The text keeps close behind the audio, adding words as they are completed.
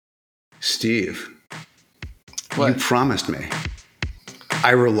Steve, What? you promised me. I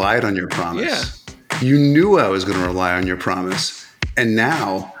relied on your promise. Yeah. You knew I was going to rely on your promise. And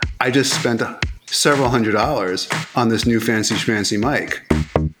now I just spent several $100s on this new fancy schmancy mic.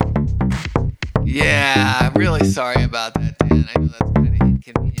 Yeah, I'm really sorry about that, Dan. I know that's kind of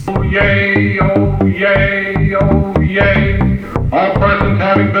inconvenient. Oh yay, oh yay, oh yay. All persons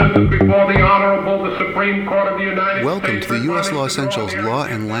having business before the Honorable, the Supreme Court of the United Welcome States. to the U.S. Law responding to Essentials all Law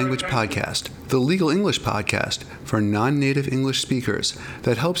the and Language Podcast, the legal English podcast for non-native English speakers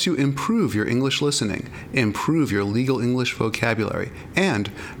that helps you improve your English listening, improve your legal English vocabulary, and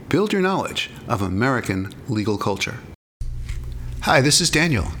build your knowledge of American legal culture. Hi, this is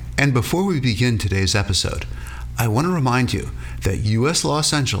Daniel, and before we begin today's episode, I want to remind you that U.S. Law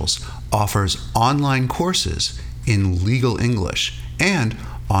Essentials offers online courses in legal English and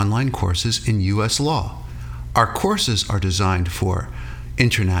online courses in U.S. law. Our courses are designed for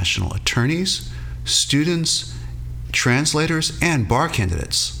international attorneys, students, translators, and bar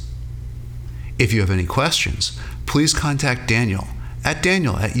candidates. If you have any questions, please contact Daniel at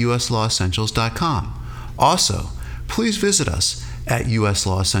daniel@uslawessentials.com. Also, please visit us at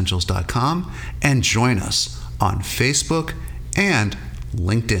uslawessentials.com and join us on Facebook and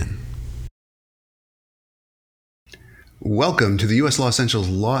LinkedIn. Welcome to the U.S. Law Essentials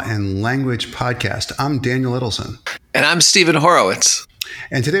Law and Language Podcast. I'm Daniel Edelson. And I'm Stephen Horowitz.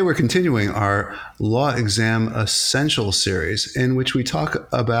 And today we're continuing our Law Exam Essential series in which we talk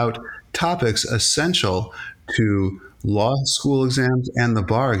about topics essential to law school exams and the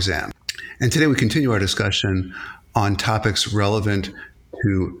bar exam. And today we continue our discussion on topics relevant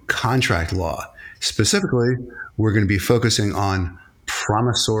to contract law. Specifically, we're going to be focusing on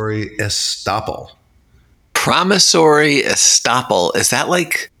promissory estoppel. Promissory estoppel. Is that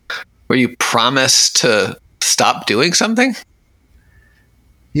like where you promise to stop doing something?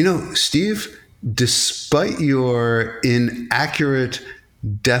 You know, Steve, despite your inaccurate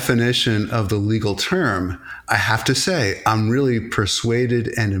definition of the legal term, I have to say I'm really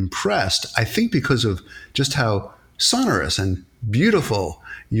persuaded and impressed. I think because of just how sonorous and beautiful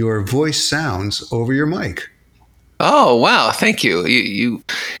your voice sounds over your mic. Oh, wow. Thank you. You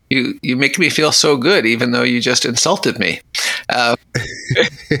make me feel so good, even though you just insulted me. Well,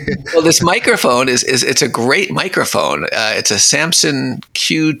 this microphone it's a great microphone. It's a Samson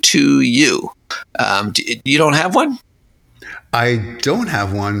Q2U. You don't have one? I don't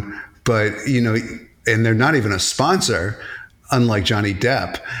have one, but, and they're not even a sponsor, unlike Johnny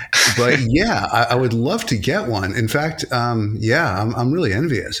Depp. But yeah, I would love to get one. In fact, I'm really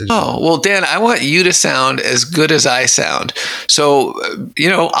envious. Oh, well, Dan, I want you to sound as good as I sound. So,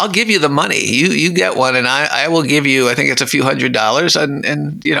 I'll give you the money. You get one, and I will give you, I think it's a few $100s,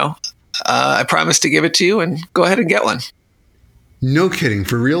 and I promise to give it to you, and go ahead and get one. No kidding.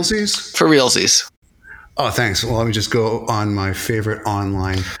 For realsies? For realsies. Oh, thanks. Well, let me just go on my favorite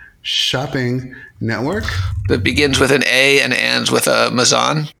online shopping network. That begins with an A and ends with a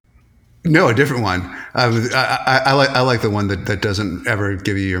Amazon? No, a different one. I like the one that doesn't ever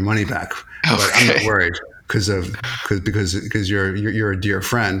give you your money back. Okay. But I'm not worried because you're a dear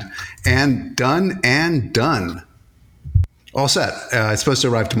friend. And done. All set. It's supposed to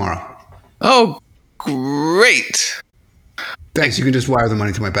arrive tomorrow. Oh, great. Thanks. You can just wire the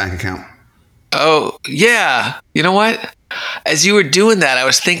money to my bank account. Oh, yeah. You know what? As you were doing that, I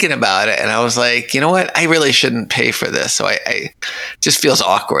was thinking about it, and I was like, you know what? I really shouldn't pay for this. So I just feels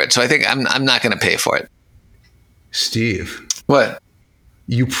awkward. So I think I'm not going to pay for it. Steve. What?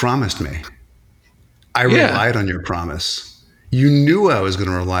 You promised me. I relied on your promise. You knew I was going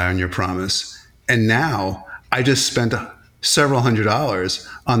to rely on your promise. And now I just spent several $100s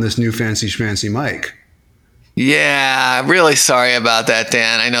on this new fancy schmancy mic. Yeah, I'm really sorry about that,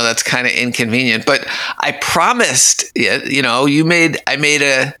 Dan. I know that's kind of inconvenient, but I promised. I made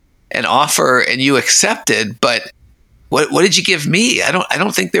an offer and you accepted. But what did you give me? I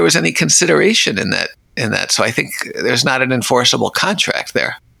don't think there was any consideration in that. So I think there's not an enforceable contract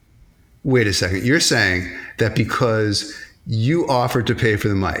there. Wait a second. You're saying that because you offered to pay for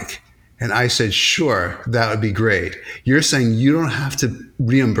the mic and I said, sure, that would be great. You're saying you don't have to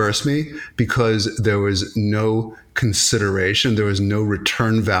reimburse me because there was no consideration, there was no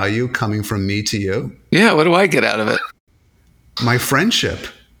return value coming from me to you? Yeah, what do I get out of it? My friendship.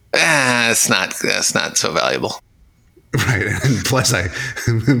 That's not so valuable. Right. And plus I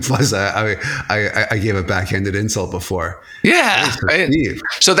gave a backhanded insult before. Yeah. Right.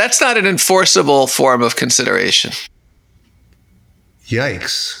 So that's not an enforceable form of consideration.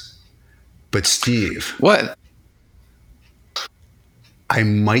 Yikes. But Steve. What? I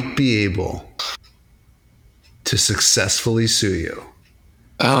might be able to successfully sue you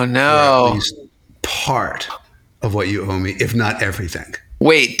Oh, or at no. least part of what you owe me, if not everything.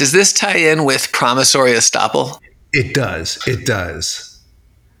 Wait, does this tie in with promissory estoppel? It does. It does.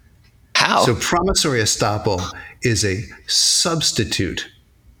 How? So promissory estoppel is a substitute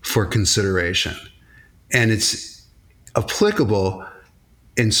for consideration, and it's applicable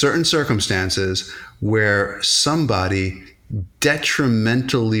in certain circumstances where somebody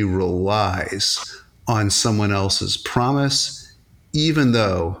detrimentally relies on someone else's promise, even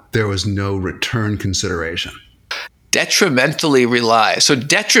though there was no return consideration. Detrimentally rely. So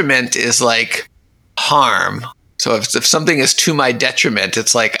detriment is like harm. So if something is to my detriment,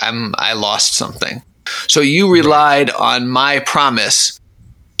 it's like I lost something. So you relied on my promise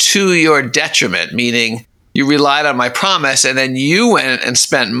to your detriment, meaning you relied on my promise and then you went and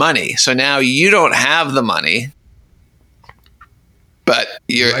spent money. So now you don't have the money, but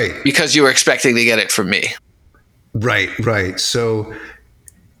because you were expecting to get it from me. Right. So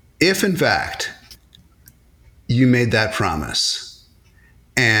if in fact you made that promise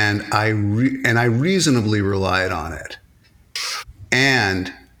and I reasonably relied on it,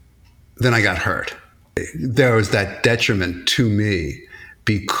 and then I got hurt, there was that detriment to me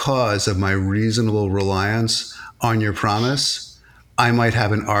because of my reasonable reliance on your promise, I might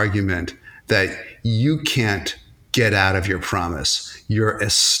have an argument that you can't get out of your promise. You're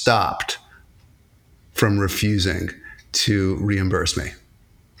estopped from refusing to reimburse me.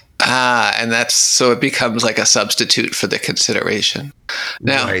 And so it becomes like a substitute for the consideration.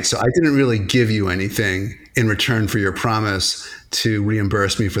 Now, right. So I didn't really give you anything in return for your promise to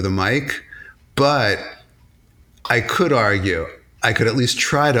reimburse me for the mic, but I could at least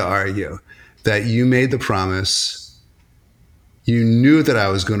try to argue that you made the promise, you knew that I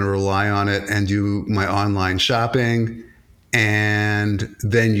was going to rely on it and do my online shopping, and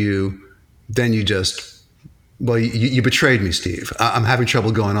then you just, well, you betrayed me, Steve. I'm having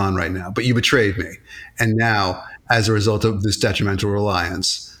trouble going on right now, but you betrayed me. And now, as a result of this detrimental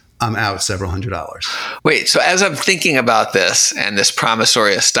reliance, I'm out several $100s. Wait, so as I'm thinking about this and this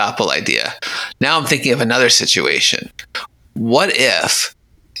promissory estoppel idea, now I'm thinking of another situation. What if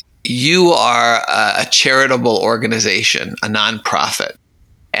you are a charitable organization, a nonprofit,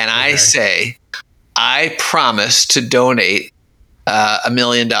 and I say, I promise to donate $1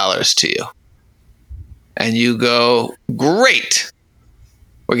 million to you. And you go, great,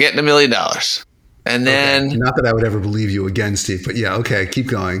 we're getting $1 million. And then, not that I would ever believe you again, Steve, but yeah, okay, keep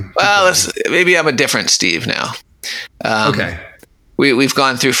going. Maybe I'm a different Steve now. Okay. We've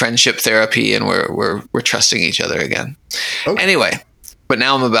gone through friendship therapy and we're trusting each other again. Okay. Anyway, but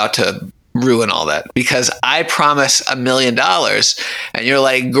now I'm about to ruin all that because I promise $1 million and you're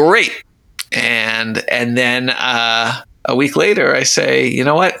like, great. And then a week later I say, you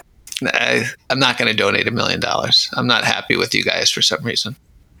know what? I'm not going to donate $1 million. I'm not happy with you guys for some reason.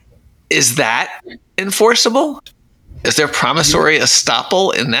 Is that enforceable? Is there promissory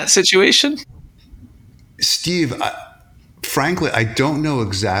estoppel in that situation? Steve, frankly, I don't know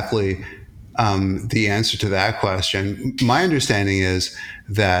exactly the answer to that question. My understanding is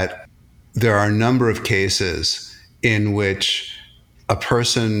that there are a number of cases in which a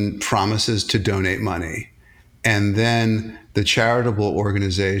person promises to donate money, and then the charitable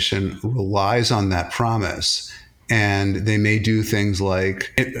organization relies on that promise, and they may do things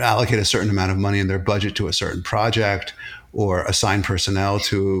like allocate a certain amount of money in their budget to a certain project or assign personnel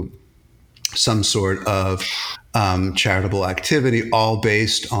to some sort of charitable activity, all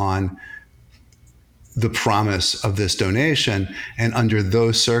based on the promise of this donation. And under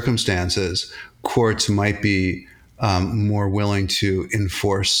those circumstances, courts might be more willing to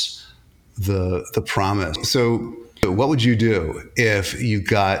enforce the promise. So what would you do if you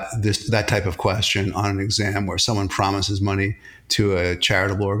got that type of question on an exam where someone promises money to a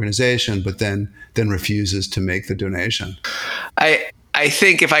charitable organization, but then refuses to make the donation? I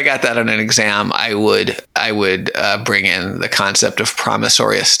think if I got that on an exam, I would bring in the concept of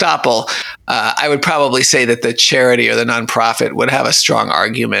promissory estoppel. I would probably say that the charity or the nonprofit would have a strong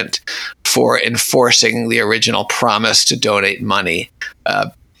argument for enforcing the original promise to donate money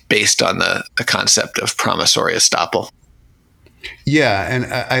based on the concept of promissory estoppel. Yeah, and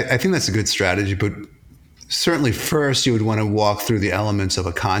I think that's a good strategy, but certainly first you would want to walk through the elements of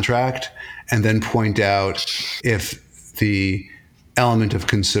a contract and then point out if the element of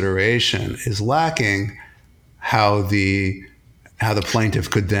consideration is lacking, how the plaintiff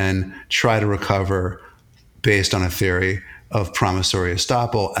could then try to recover based on a theory of promissory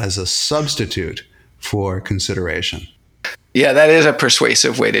estoppel as a substitute for consideration. Yeah, that is a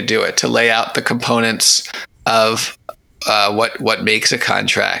persuasive way to do it, to lay out the components of what makes a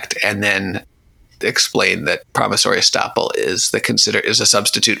contract and then explain that promissory estoppel is a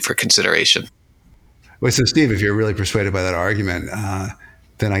substitute for consideration. Wait, so Steve, if you're really persuaded by that argument,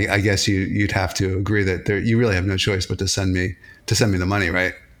 then I guess you'd have to agree that you really have no choice but to send me the money,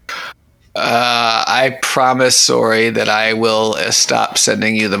 right? I promise, sorry, that I will stop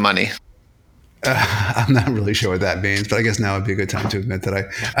sending you the money. I'm not really sure what that means, but I guess now would be a good time to admit that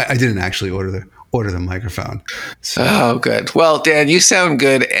I didn't actually order the microphone. So. Oh, good. Well, Dan, you sound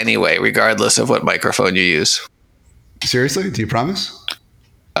good anyway, regardless of what microphone you use. Seriously? Do you promise?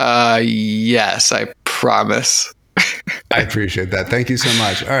 Yes, I promise. I appreciate that. Thank you so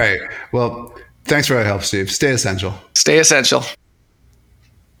much. All right. Well, thanks for your help, Steve. Stay essential. Stay essential.